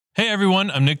Hey everyone,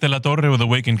 I'm Nick de la Torre with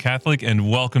Awaken Catholic, and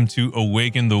welcome to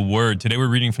Awaken the Word. Today we're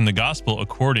reading from the Gospel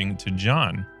according to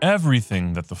John.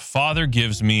 Everything that the Father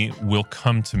gives me will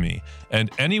come to me, and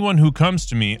anyone who comes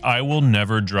to me I will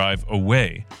never drive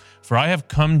away. For I have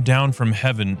come down from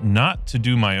heaven not to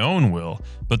do my own will,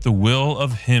 but the will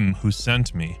of him who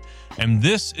sent me. And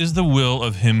this is the will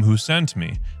of him who sent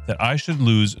me, that I should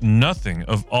lose nothing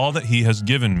of all that he has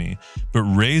given me, but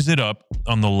raise it up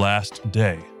on the last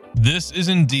day. This is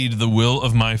indeed the will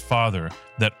of my Father,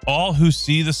 that all who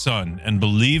see the Son and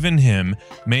believe in him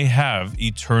may have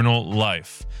eternal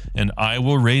life, and I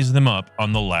will raise them up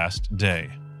on the last day.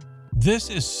 This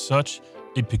is such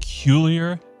a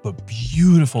peculiar but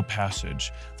beautiful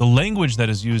passage. The language that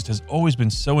is used has always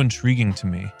been so intriguing to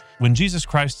me. When Jesus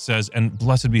Christ says, and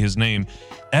blessed be his name,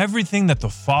 everything that the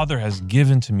Father has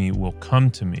given to me will come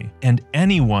to me, and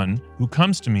anyone who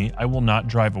comes to me I will not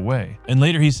drive away. And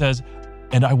later he says,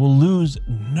 and I will lose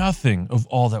nothing of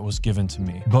all that was given to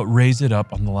me, but raise it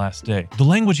up on the last day. The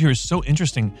language here is so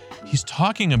interesting. He's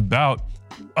talking about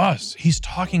us. He's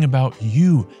talking about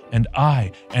you and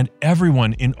I and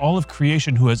everyone in all of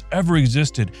creation who has ever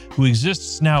existed, who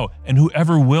exists now, and who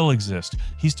ever will exist.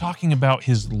 He's talking about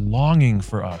his longing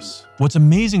for us. What's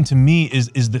amazing to me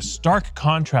is the stark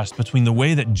contrast between the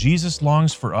way that Jesus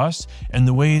longs for us and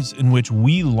the ways in which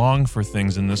we long for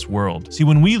things in this world. See,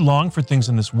 when we long for things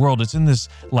in this world, it's in this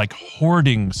like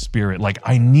hoarding spirit, like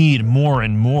I need more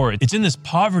and more. It's in this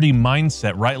poverty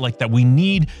mindset, right? Like that we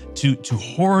need to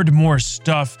hoard more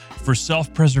stuff for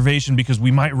self-preservation because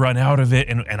we might run out of it,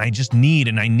 and I just need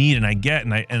and I need and I get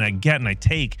and I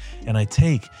take and I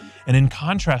take. And in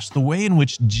contrast, the way in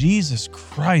which Jesus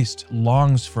Christ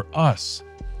longs for us,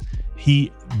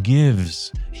 he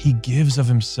gives of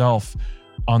himself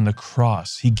on the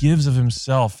cross. He gives of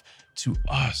himself to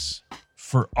us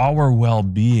for our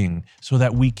well-being so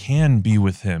that we can be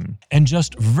with him. And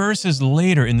just verses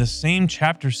later in the same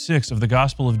chapter 6 of the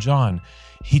Gospel of John,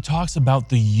 he talks about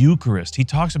the Eucharist. He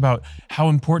talks about how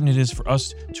important it is for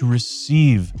us to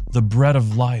receive the bread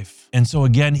of life. And so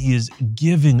again, he is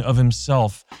giving of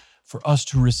himself for us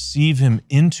to receive him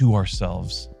into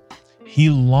ourselves. He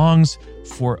longs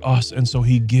for us, and so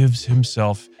he gives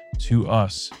himself to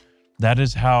us. That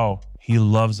is how he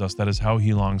loves us. That is how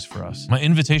he longs for us. My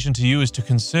invitation to you is to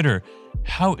consider,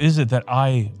 how is it that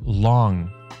I long?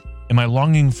 Am I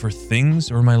longing for things,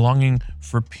 or am I longing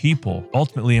for people?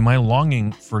 Ultimately, am I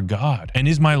longing for God? And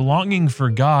is my longing for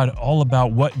God all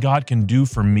about what God can do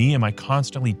for me? Am I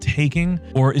constantly taking?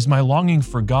 Or is my longing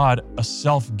for God a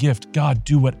self-gift? God,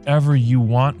 do whatever you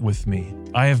want with me.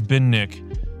 I have been Nick.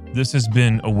 This has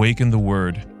been Awaken the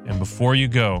Word. And before you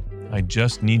go, I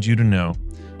just need you to know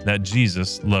that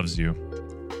Jesus loves you.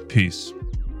 Peace.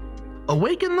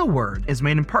 Awaken the Word is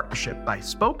made in partnership by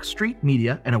Spoke Street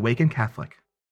Media and Awaken Catholic.